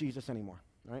think about Jesus anymore,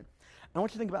 right? I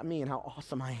want you to think about me and how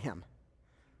awesome I am.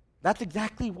 That's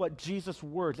exactly what Jesus'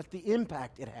 words, that's the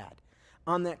impact it had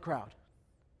on that crowd.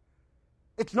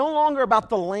 It's no longer about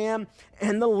the lamb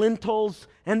and the lintels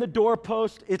and the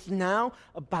doorpost. It's now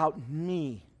about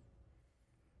me.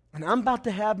 And I'm about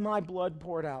to have my blood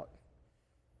poured out.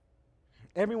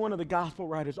 Every one of the gospel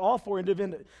writers, all 4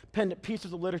 independent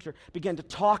pieces of literature, began to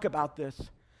talk about this.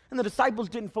 And the disciples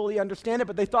didn't fully understand it,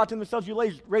 but they thought to themselves, you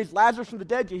raised Lazarus from the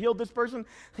dead, you healed this person,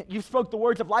 you spoke the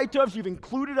words of life to us, you've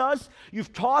included us,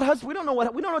 you've taught us, we don't know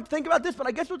what to think about this, but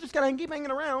I guess we'll just kind of keep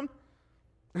hanging around.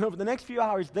 And over the next few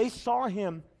hours, they saw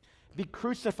him be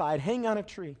crucified, hang on a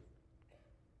tree.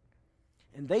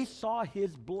 And they saw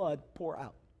his blood pour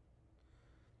out.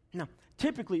 Now,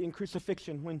 typically in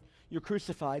crucifixion, when you're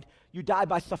crucified, you die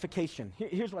by suffocation.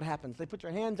 Here's what happens. They put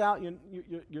your hands out,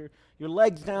 your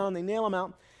legs down, they nail them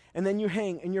out, and then you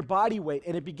hang, and your body weight,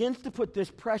 and it begins to put this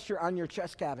pressure on your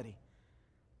chest cavity.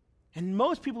 And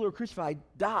most people who are crucified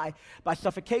die by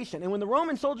suffocation. And when the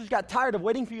Roman soldiers got tired of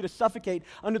waiting for you to suffocate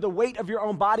under the weight of your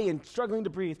own body and struggling to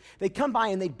breathe, they'd come by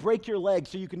and they'd break your legs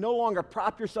so you could no longer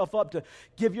prop yourself up to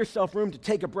give yourself room to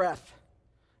take a breath.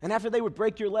 And after they would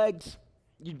break your legs,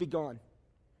 you'd be gone.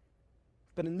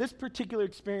 But in this particular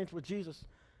experience with Jesus,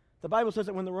 the Bible says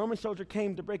that when the Roman soldier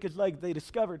came to break his leg, they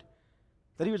discovered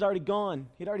that he was already gone.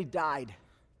 He'd already died.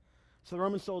 So the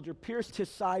Roman soldier pierced his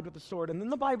side with a sword. And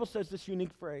then the Bible says this unique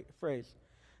phrase,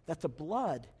 that the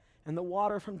blood and the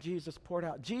water from Jesus poured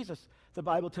out. Jesus, the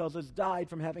Bible tells us, died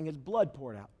from having his blood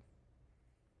poured out.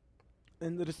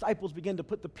 And the disciples began to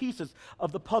put the pieces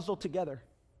of the puzzle together.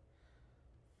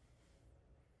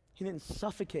 He didn't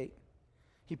suffocate.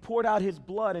 He poured out his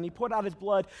blood, and he poured out his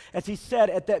blood, as he said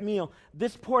at that meal,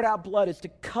 this poured out blood is to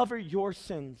cover your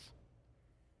sins.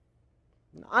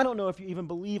 I don't know if you even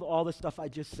believe all the stuff I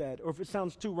just said, or if it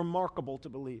sounds too remarkable to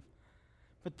believe.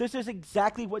 But this is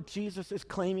exactly what Jesus is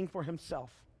claiming for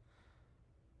himself.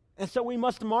 And so we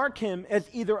must mark him as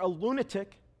either a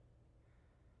lunatic,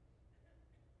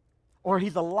 or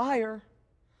he's a liar,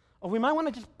 or we might want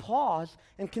to just pause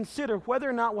and consider whether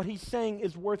or not what he's saying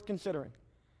is worth considering.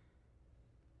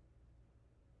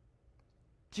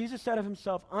 Jesus said of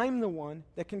himself, I'm the one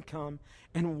that can come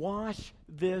and wash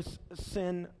this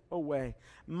sin away.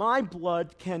 My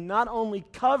blood can not only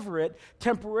cover it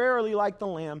temporarily like the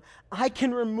lamb, I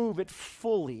can remove it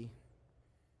fully.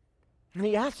 And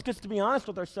he asks us to be honest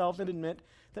with ourselves and admit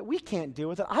that we can't deal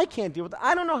with it. I can't deal with it.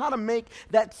 I don't know how to make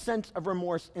that sense of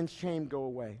remorse and shame go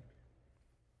away.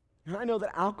 And I know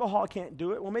that alcohol can't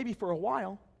do it. Well, maybe for a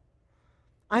while.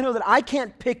 I know that I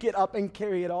can't pick it up and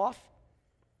carry it off.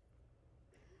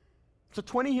 So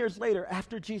 20 years later,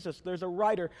 after Jesus, there's a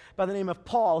writer by the name of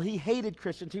Paul. He hated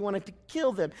Christians. He wanted to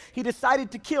kill them. He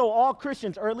decided to kill all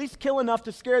Christians, or at least kill enough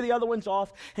to scare the other ones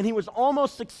off, and he was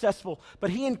almost successful. But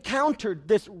he encountered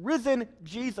this risen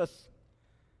Jesus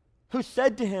who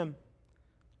said to him,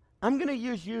 I'm going to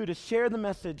use you to share the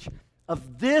message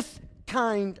of this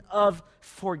kind of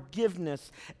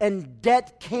forgiveness and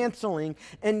debt canceling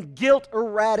and guilt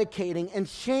eradicating and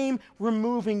shame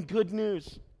removing good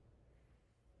news.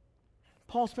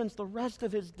 Paul spends the rest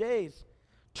of his days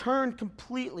turned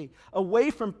completely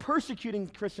away from persecuting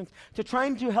Christians to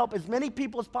trying to help as many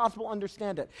people as possible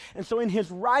understand it. And so in his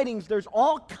writings, there's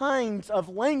all kinds of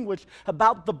language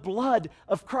about the blood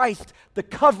of Christ, the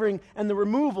covering and the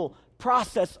removal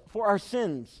process for our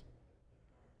sins.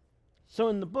 So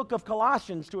in the book of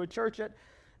Colossians, to a church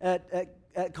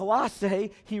at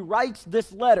Colossae, he writes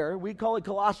this letter. We call it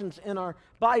Colossians in our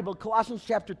Bible. Colossians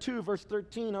chapter 2, verse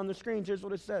 13 on the screen. Here's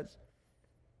what it says.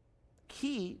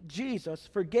 He, Jesus,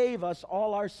 forgave us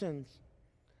all our sins,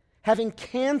 having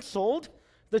canceled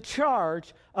the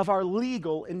charge of our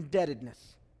legal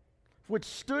indebtedness, which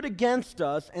stood against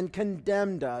us and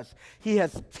condemned us. He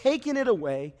has taken it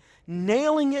away,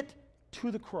 nailing it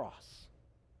to the cross.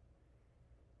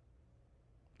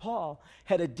 Paul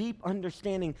had a deep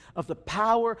understanding of the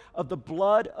power of the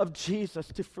blood of Jesus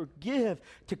to forgive,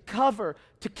 to cover,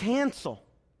 to cancel,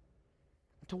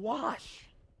 to wash.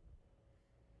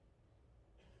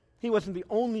 He wasn't the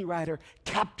only writer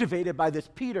captivated by this.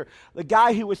 Peter, the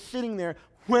guy who was sitting there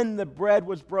when the bread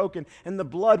was broken and the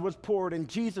blood was poured and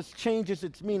Jesus changes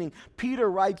its meaning. Peter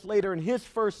writes later in his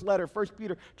first letter, 1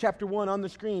 Peter chapter 1 on the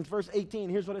screens, verse 18.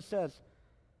 Here's what it says.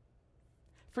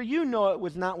 For you know it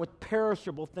was not with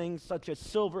perishable things such as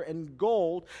silver and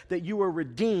gold that you were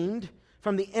redeemed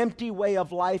from the empty way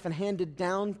of life and handed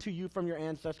down to you from your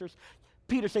ancestors.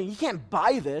 Peter's saying, you can't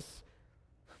buy this.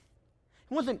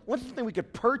 It wasn't something we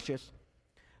could purchase,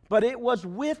 but it was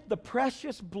with the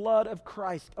precious blood of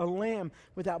Christ, a lamb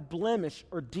without blemish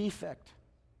or defect.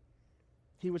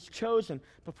 He was chosen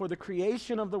before the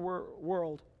creation of the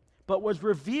world, but was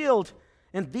revealed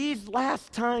in these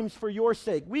last times for your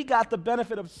sake. We got the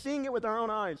benefit of seeing it with our own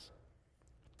eyes.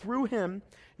 Through him,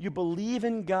 you believe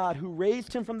in God who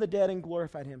raised him from the dead and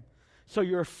glorified him. So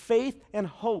your faith and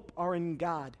hope are in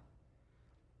God.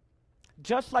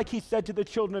 Just like he said to the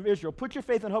children of Israel, put your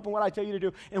faith and hope in what I tell you to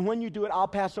do, and when you do it, I'll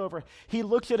pass over. He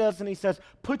looks at us and he says,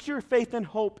 put your faith and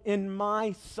hope in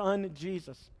my son,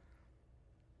 Jesus.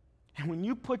 And when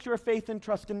you put your faith and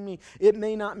trust in me, it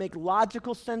may not make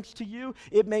logical sense to you.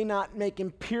 It may not make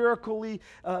empirically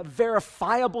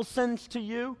verifiable sense to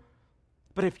you.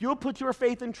 But if you'll put your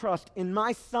faith and trust in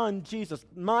my son, Jesus,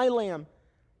 my lamb,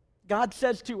 God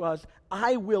says to us,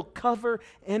 I will cover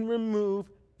and remove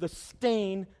the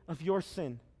stain of your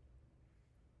sin.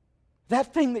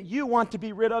 That thing that you want to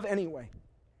be rid of anyway.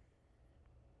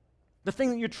 The thing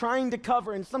that you're trying to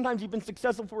cover, and sometimes you've been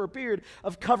successful for a period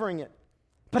of covering it,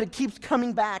 but it keeps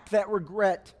coming back, that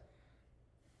regret.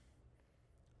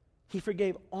 He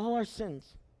forgave all our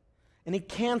sins, and He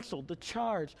canceled the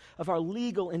charge of our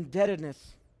legal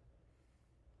indebtedness.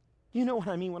 You know what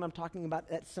I mean when I'm talking about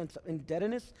that sense of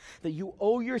indebtedness that you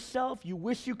owe yourself, you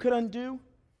wish you could undo?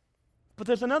 But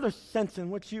there's another sense in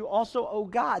which you also owe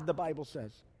God, the Bible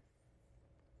says.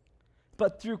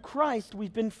 But through Christ,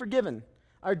 we've been forgiven.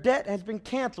 Our debt has been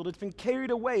canceled. It's been carried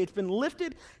away. It's been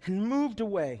lifted and moved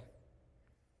away.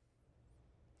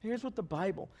 Here's what the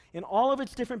Bible, in all of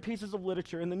its different pieces of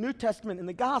literature, in the New Testament, in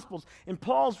the Gospels, in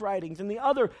Paul's writings, in the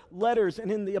other letters,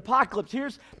 and in the Apocalypse,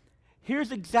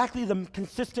 here's exactly the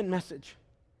consistent message.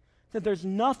 That there's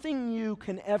nothing you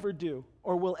can ever do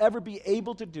or will ever be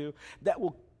able to do that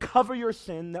will cover your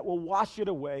sin, that will wash it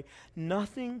away.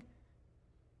 Nothing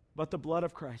but the blood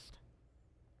of Christ.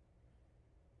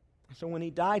 So when He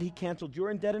died, He canceled your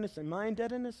indebtedness and my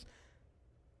indebtedness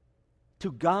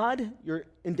to God, your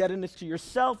indebtedness to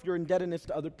yourself, your indebtedness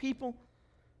to other people.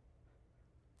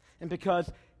 And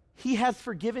because He has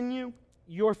forgiven you,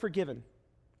 you're forgiven.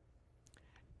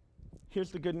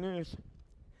 Here's the good news.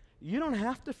 You don't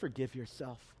have to forgive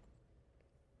yourself.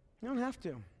 You don't have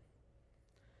to.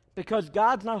 Because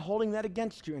God's not holding that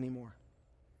against you anymore.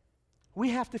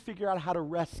 We have to figure out how to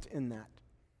rest in that,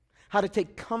 how to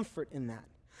take comfort in that,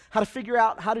 how to figure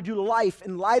out how to do life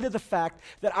in light of the fact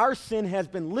that our sin has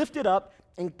been lifted up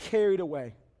and carried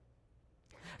away.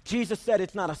 Jesus said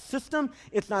it's not a system,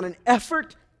 it's not an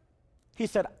effort. He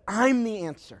said, I'm the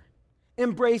answer.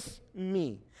 Embrace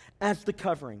me as the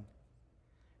covering.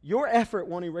 Your effort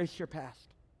won't erase your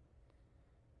past.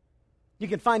 You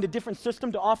can find a different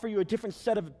system to offer you a different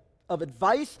set of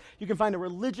advice. You can find a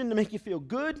religion to make you feel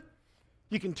good.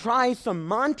 You can try some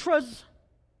mantras.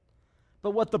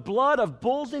 But what the blood of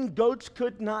bulls and goats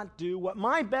could not do, what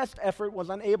my best effort was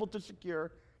unable to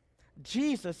secure,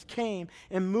 Jesus came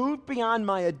and moved beyond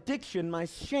my addiction, my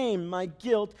shame, my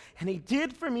guilt, and He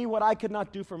did for me what I could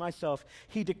not do for myself.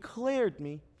 He declared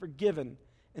me forgiven,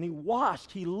 and He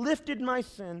washed, He lifted my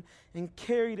sin and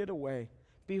carried it away.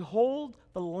 Behold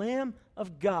the Lamb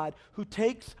of God who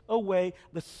takes away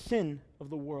the sin of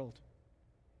the world.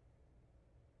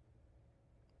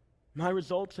 My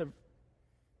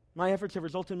efforts have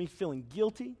resulted in me feeling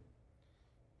guilty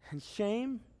and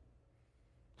shame,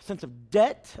 a sense of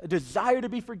debt, a desire to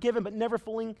be forgiven, but never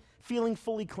feeling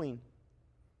fully clean.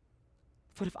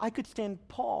 But if I could stand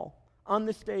Paul on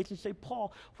this stage and say,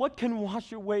 Paul, what can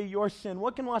wash away your sin?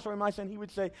 What can wash away my sin? He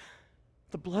would say,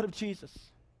 the blood of Jesus.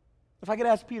 If I could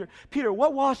ask Peter, Peter,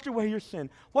 what washed away your sin?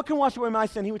 What can wash away my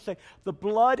sin? He would say, the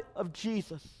blood of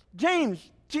Jesus.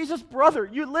 James, Jesus' brother,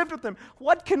 you lived with him.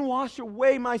 What can wash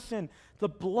away my sin? The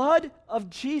blood of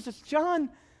Jesus. John,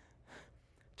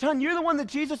 you're the one that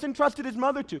Jesus entrusted His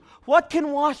mother to. What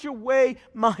can wash away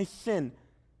my sin?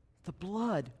 The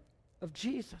blood of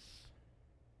Jesus.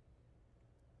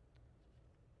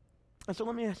 And so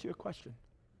let me ask you a question.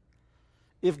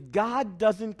 If God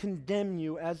doesn't condemn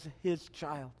you as His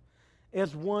child,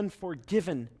 as one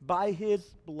forgiven by His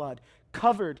blood,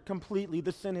 covered completely,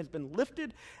 the sin has been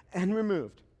lifted and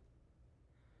removed,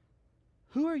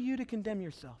 who are you to condemn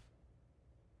yourself?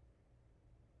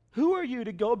 Who are you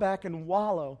to go back and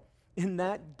wallow in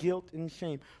that guilt and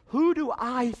shame? Who do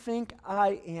I think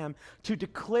I am to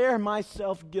declare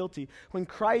myself guilty when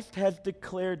Christ has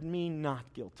declared me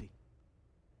not guilty?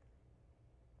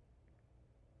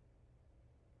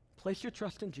 Place your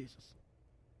trust in Jesus,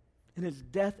 in His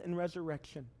death and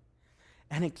resurrection,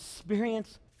 and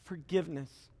experience forgiveness.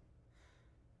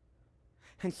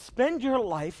 And spend your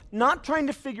life not trying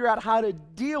to figure out how to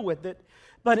deal with it,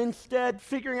 but instead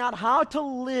figuring out how to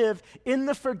live in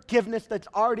the forgiveness that's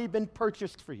already been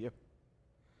purchased for you.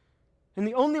 And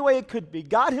the only way it could be,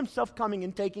 God Himself coming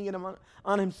and taking it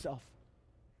on Himself.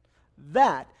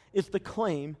 That is the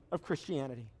claim of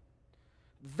Christianity.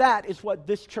 That is what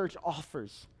this church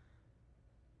offers.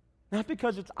 Not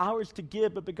because it's ours to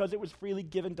give, but because it was freely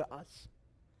given to us.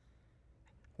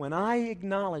 When I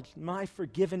acknowledge my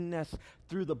forgiveness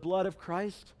through the blood of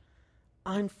Christ,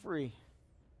 I'm free.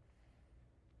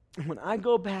 And when I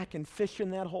go back and fish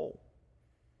in that hole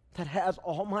that has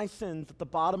all my sins at the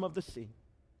bottom of the sea,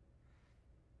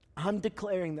 I'm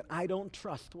declaring that I don't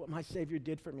trust what my Savior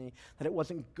did for me, that it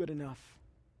wasn't good enough.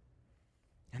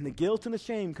 And the guilt and the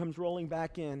shame comes rolling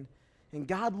back in, and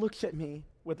God looks at me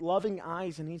with loving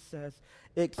eyes and He says,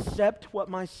 accept what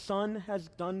my Son has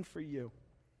done for you.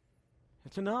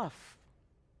 It's enough.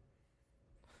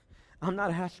 I'm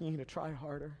not asking you to try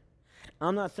harder.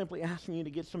 I'm not simply asking you to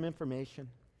get some information.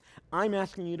 I'm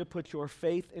asking you to put your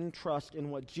faith and trust in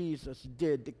what Jesus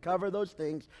did to cover those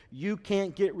things you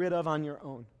can't get rid of on your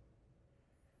own.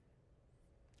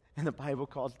 And the Bible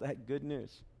calls that good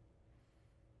news.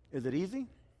 Is it easy?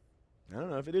 I don't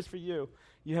know. If it is for you,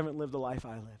 you haven't lived the life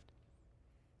I lived.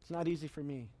 It's not easy for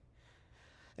me.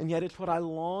 And yet it's what I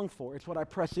long for. It's what I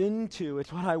press into.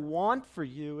 It's what I want for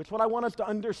you. It's what I want us to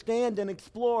understand and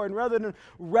explore. And rather than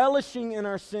relishing in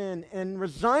our sin and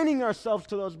resigning ourselves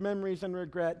to those memories and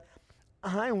regret,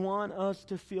 I want us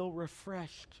to feel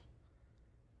refreshed,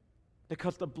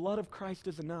 because the blood of Christ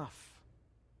is enough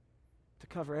to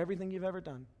cover everything you've ever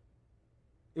done.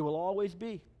 It will always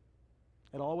be.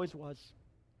 It always was.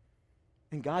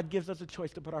 And God gives us a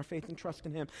choice to put our faith and trust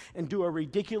in Him and do a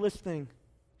ridiculous thing.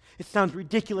 It sounds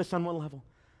ridiculous on one level.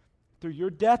 Through your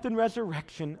death and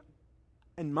resurrection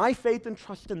and my faith and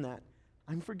trust in that,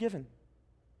 I'm forgiven.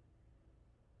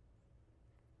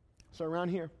 So around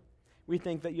here, we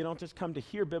think that you don't just come to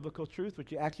hear biblical truth,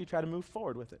 but you actually try to move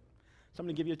forward with it. So I'm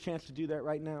going to give you a chance to do that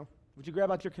right now. Would you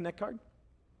grab out your Connect card?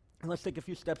 And let's take a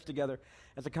few steps together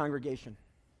as a congregation.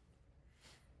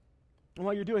 And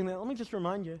while you're doing that, let me just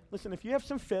remind you, listen, if you have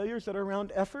some failures that are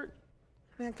around effort,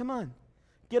 man, come on.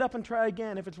 Get up and try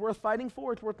again. If it's worth fighting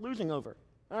for, it's worth losing over.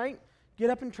 All right? Get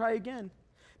up and try again.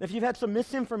 If you've had some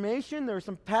misinformation, there are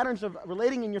some patterns of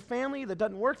relating in your family that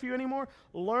doesn't work for you anymore,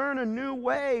 learn a new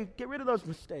way. Get rid of those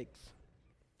mistakes.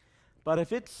 But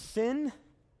if it's sin,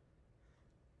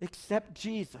 accept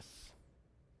Jesus.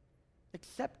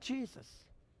 Accept Jesus.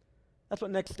 That's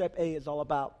what Next Step A is all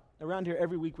about. Around here,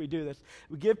 every week we do this.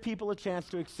 We give people a chance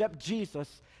to accept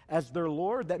Jesus as their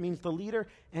Lord, that means the leader,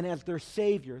 and as their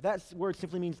Savior. That word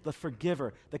simply means the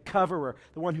forgiver, the coverer,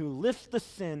 the one who lifts the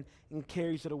sin and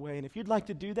carries it away. And if you'd like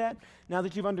to do that, now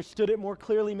that you've understood it more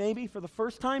clearly, maybe for the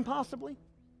first time possibly,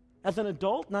 as an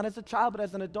adult, not as a child, but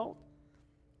as an adult,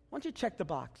 why don't you check the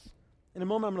box? In a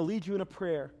moment, I'm going to lead you in a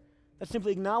prayer that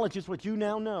simply acknowledges what you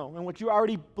now know and what you're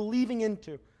already believing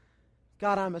into.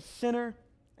 God, I'm a sinner,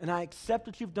 and I accept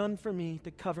what you've done for me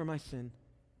to cover my sin.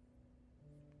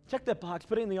 Check that box,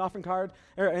 put it in the offering card,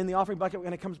 or in the offering bucket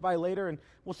when it comes by later, and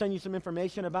we'll send you some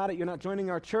information about it. You're not joining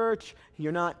our church.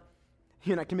 You're not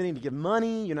committing to give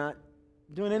money. You're not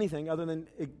doing anything other than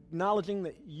acknowledging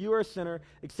that you are a sinner,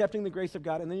 accepting the grace of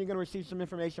God, and then you're going to receive some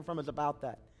information from us about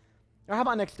that. Or how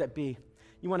about next step B?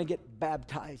 You want to get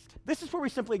baptized. This is where we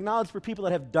simply acknowledge for people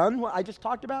that have done what I just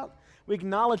talked about. We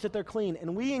acknowledge that they're clean,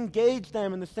 and we engage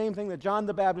them in the same thing that John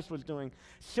the Baptist was doing,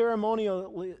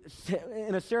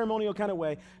 in a ceremonial kind of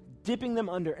way, dipping them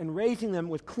under and raising them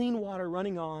with clean water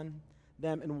running on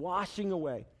them and washing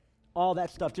away all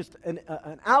that stuff, just an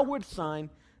outward sign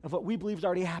of what we believe is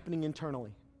already happening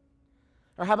internally.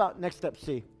 Or how about next step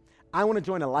C? I want to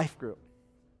join a life group.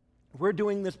 We're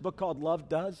doing this book called Love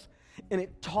Does, and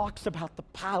it talks about the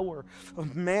power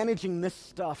of managing this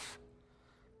stuff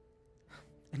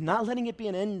and not letting it be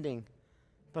an ending,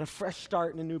 but a fresh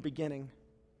start and a new beginning.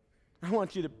 I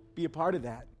want you to be a part of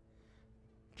that.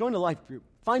 Join a life group.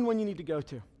 Find one you need to go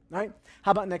to. All right?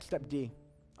 How about next step D?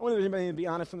 I want everybody to be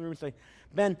honest in the room and say,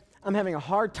 Ben, I'm having a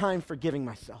hard time forgiving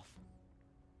myself.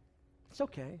 It's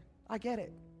okay. I get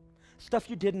it. Stuff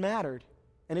you did mattered,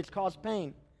 and it's caused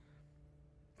pain.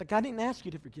 But God didn't ask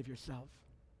you to forgive yourself.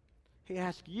 He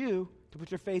asked you to put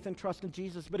your faith and trust in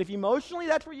Jesus. But if emotionally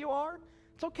that's where you are,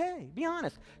 it's okay. Be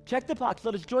honest. Check the box.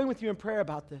 Let us join with you in prayer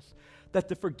about this, that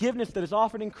the forgiveness that is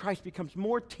offered in Christ becomes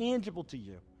more tangible to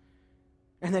you,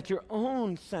 and that your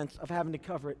own sense of having to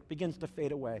cover it begins to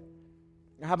fade away.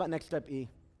 Now, how about next step E?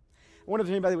 I wonder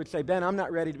if anybody would say, Ben, I'm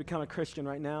not ready to become a Christian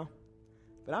right now,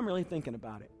 but I'm really thinking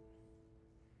about it.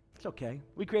 It's okay.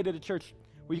 We created a church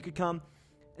where you could come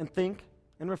and think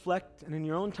and reflect, and in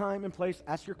your own time and place,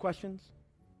 ask your questions.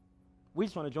 We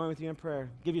just want to join with you in prayer,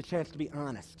 give you a chance to be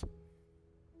honest.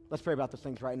 Let's pray about those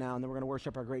things right now, and then we're going to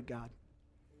worship our great God.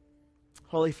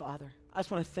 Holy Father, I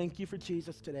just want to thank you for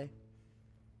Jesus today.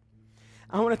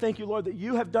 I want to thank you, Lord, that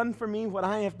you have done for me what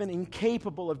I have been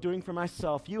incapable of doing for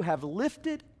myself. You have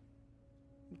lifted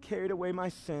and carried away my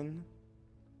sin.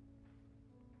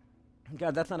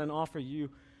 God, that's not an offer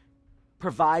you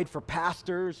provide for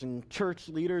pastors and church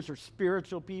leaders or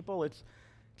spiritual people. It's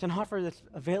an offer that's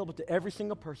available to every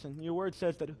single person. Your word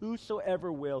says that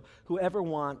whosoever will, whoever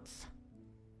wants,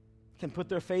 can put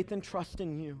their faith and trust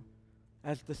in you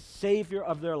as the Savior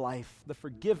of their life, the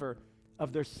forgiver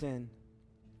of their sin.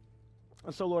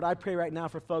 And so, Lord, I pray right now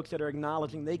for folks that are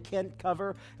acknowledging they can't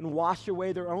cover and wash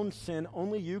away their own sin.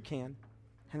 Only you can.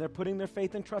 And they're putting their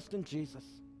faith and trust in Jesus.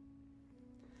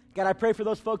 God, I pray for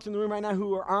those folks in the room right now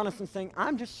who are honest and saying,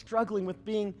 I'm just struggling with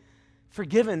being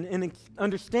forgiven and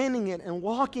understanding it and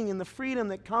walking in the freedom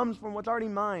that comes from what's already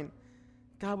mine.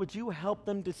 God, would you help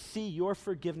them to see your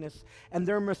forgiveness and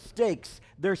their mistakes,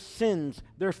 their sins,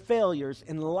 their failures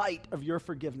in light of your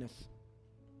forgiveness?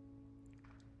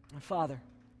 And Father,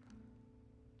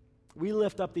 we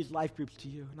lift up these life groups to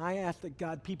you, and I ask that,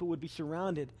 God, people would be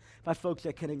surrounded by folks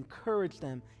that can encourage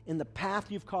them in the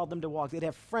path you've called them to walk. They'd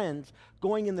have friends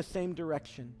going in the same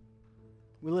direction.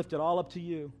 We lift it all up to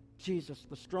you, Jesus,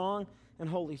 the strong and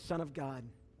holy Son of God.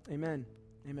 Amen.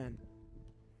 Amen.